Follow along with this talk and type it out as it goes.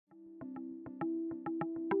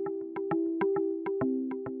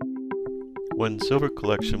When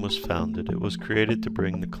SilverCollection was founded, it was created to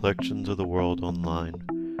bring the collections of the world online,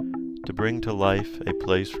 to bring to life a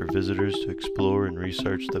place for visitors to explore and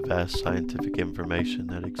research the vast scientific information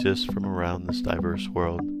that exists from around this diverse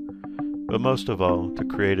world, but most of all, to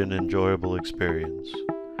create an enjoyable experience.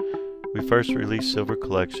 We first released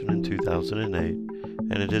SilverCollection in 2008,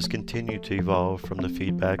 and it has continued to evolve from the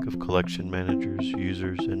feedback of collection managers,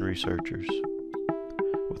 users, and researchers.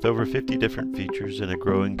 With over 50 different features and a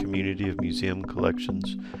growing community of museum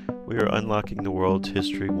collections, we are unlocking the world's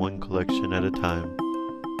history one collection at a time.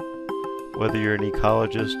 Whether you're an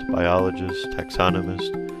ecologist, biologist,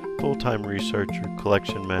 taxonomist, full-time researcher,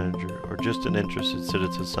 collection manager, or just an interested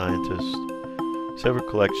citizen scientist,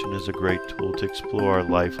 SilverCollection is a great tool to explore our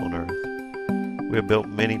life on Earth. We have built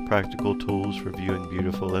many practical tools for viewing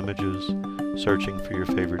beautiful images, searching for your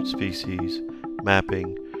favorite species,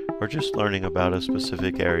 mapping, or just learning about a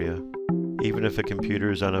specific area. Even if a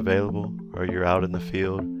computer is unavailable or you're out in the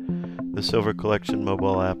field, the SilverCollection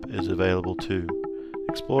mobile app is available too.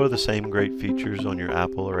 Explore the same great features on your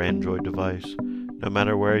Apple or Android device, no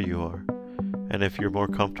matter where you are. And if you're more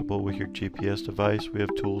comfortable with your GPS device, we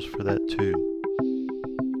have tools for that too.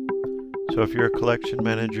 So if you're a collection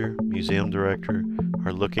manager, museum director,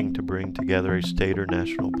 or looking to bring together a state or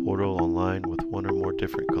national portal online with one or more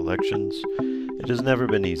different collections, it has never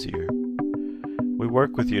been easier. We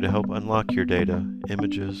work with you to help unlock your data,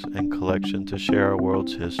 images, and collection to share our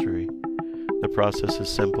world's history. The process is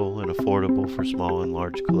simple and affordable for small and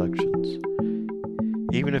large collections.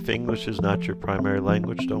 Even if English is not your primary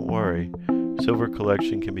language, don't worry.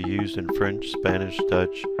 SilverCollection can be used in French, Spanish,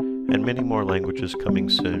 Dutch, and many more languages coming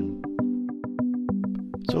soon.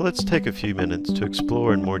 So let's take a few minutes to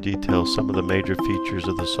explore in more detail some of the major features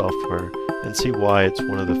of the software and see why it's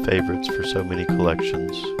one of the favorites for so many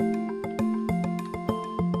collections.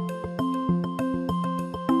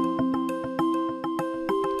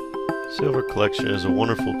 SilverCollection is a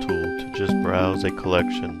wonderful tool to just browse a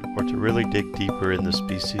collection or to really dig deeper in the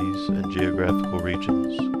species and geographical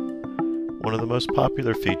regions. One of the most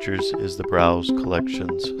popular features is the Browse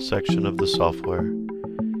Collections section of the software.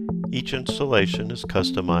 Each installation is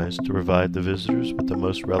customized to provide the visitors with the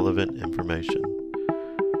most relevant information.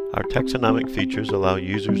 Our taxonomic features allow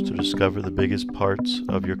users to discover the biggest parts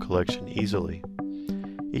of your collection easily.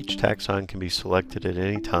 Each taxon can be selected at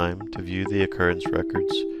any time to view the occurrence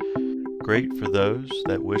records. Great for those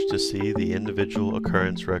that wish to see the individual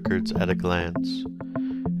occurrence records at a glance.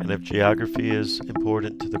 And if geography is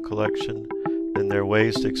important to the collection, then there are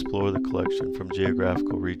ways to explore the collection from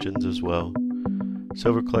geographical regions as well.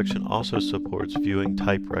 SilverCollection also supports viewing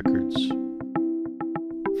type records.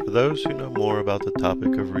 For those who know more about the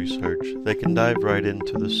topic of research, they can dive right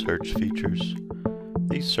into the search features.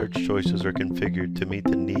 These search choices are configured to meet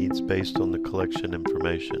the needs based on the collection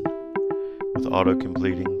information. With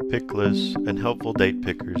auto-completing, pick lists, and helpful date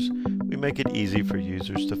pickers, we make it easy for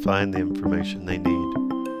users to find the information they need.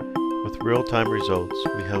 With real-time results,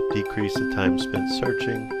 we help decrease the time spent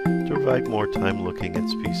searching to provide more time looking at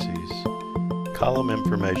species. Column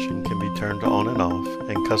information can be turned on and off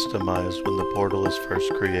and customized when the portal is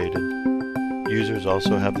first created. Users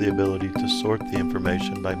also have the ability to sort the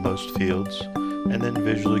information by most fields and then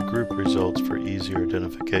visually group results for easier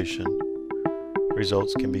identification.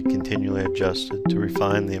 Results can be continually adjusted to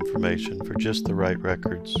refine the information for just the right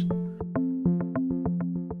records.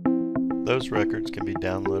 Those records can be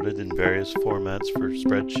downloaded in various formats for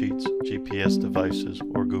spreadsheets, GPS devices,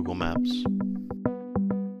 or Google Maps.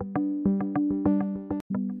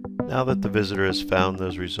 Now that the visitor has found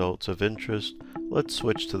those results of interest, let's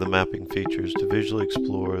switch to the mapping features to visually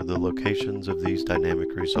explore the locations of these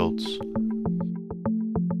dynamic results.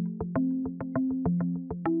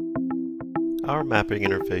 Our mapping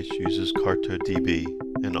interface uses CartoDB,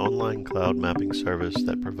 an online cloud mapping service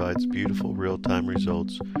that provides beautiful real-time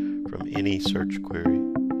results from any search query.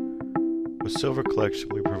 With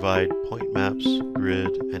SilverCollection, we provide point maps,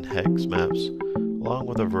 grid, and hex maps, along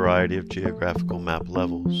with a variety of geographical map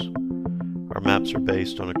levels. Our maps are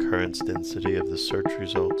based on occurrence density of the search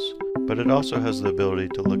results, but it also has the ability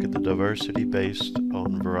to look at the diversity based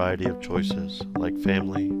on a variety of choices, like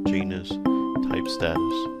family, genus, type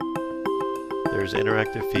status. There is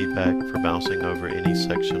interactive feedback for bouncing over any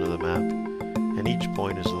section of the map, and each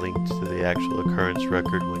point is linked to the actual occurrence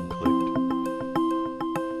record when clicked.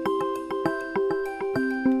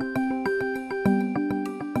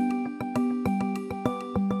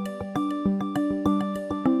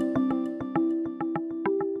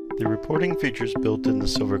 The reporting features built in the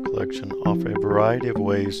SilverCollection offer a variety of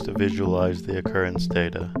ways to visualize the occurrence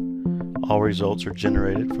data. All results are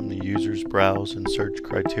generated from the user's browse and search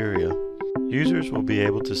criteria. Users will be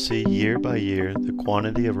able to see year by year the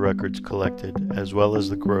quantity of records collected as well as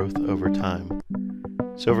the growth over time.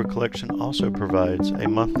 SilverCollection also provides a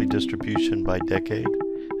monthly distribution by decade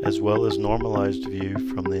as well as normalized view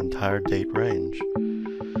from the entire date range.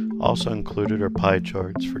 Also included are pie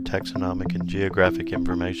charts for taxonomic and geographic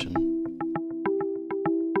information.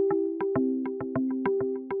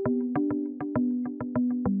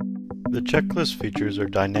 The checklist features are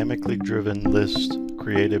dynamically driven lists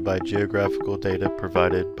created by geographical data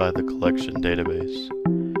provided by the collection database.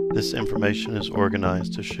 This information is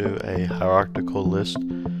organized to show a hierarchical list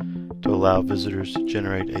to allow visitors to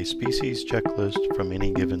generate a species checklist from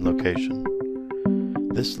any given location.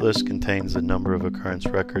 This list contains the number of occurrence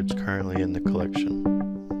records currently in the collection.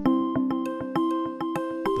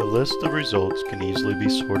 The list of results can easily be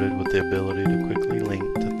sorted with the ability to quickly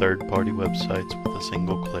link to third-party websites with a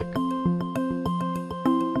single click.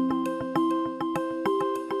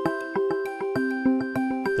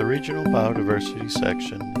 The Regional Biodiversity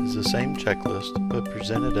section is the same checklist but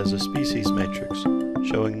presented as a species matrix,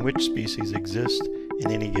 showing which species exist in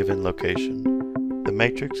any given location. The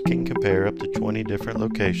matrix can compare up to 20 different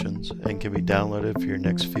locations and can be downloaded for your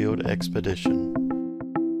next field expedition.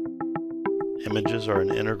 Images are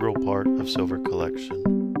an integral part of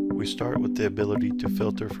SilverCollection. We start with the ability to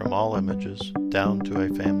filter from all images down to a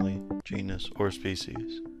family, genus, or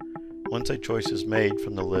species. Once a choice is made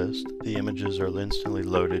from the list, the images are instantly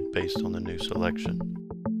loaded based on the new selection.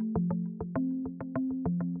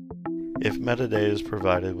 If metadata is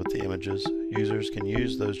provided with the images, users can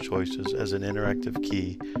use those choices as an interactive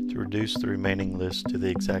key to reduce the remaining list to the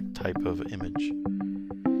exact type of image.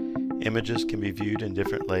 Images can be viewed in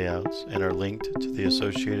different layouts and are linked to the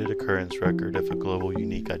associated occurrence record if a global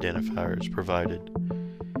unique identifier is provided.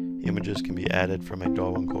 Images can be added from a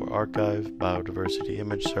Darwin Core archive, biodiversity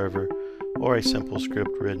image server, or a simple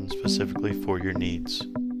script written specifically for your needs.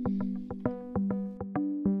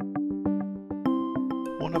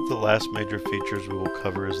 One of the last major features we will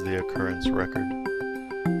cover is the occurrence record.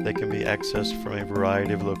 They can be accessed from a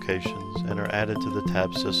variety of locations and are added to the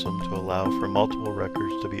tab system to allow for multiple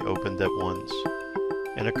records to be opened at once.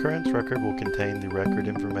 An occurrence record will contain the record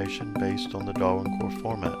information based on the Darwin Core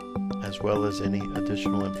format, as well as any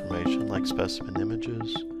additional information like specimen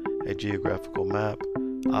images, a geographical map,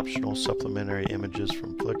 optional supplementary images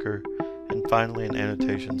from Flickr, and finally an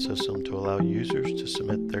annotation system to allow users to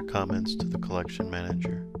submit their comments to the collection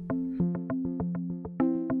manager.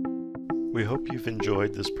 We hope you've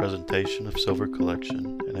enjoyed this presentation of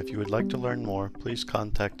SilverCollection, and if you would like to learn more, please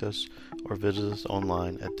contact us or visit us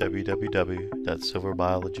online at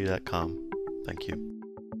www.silverbiology.com. Thank you.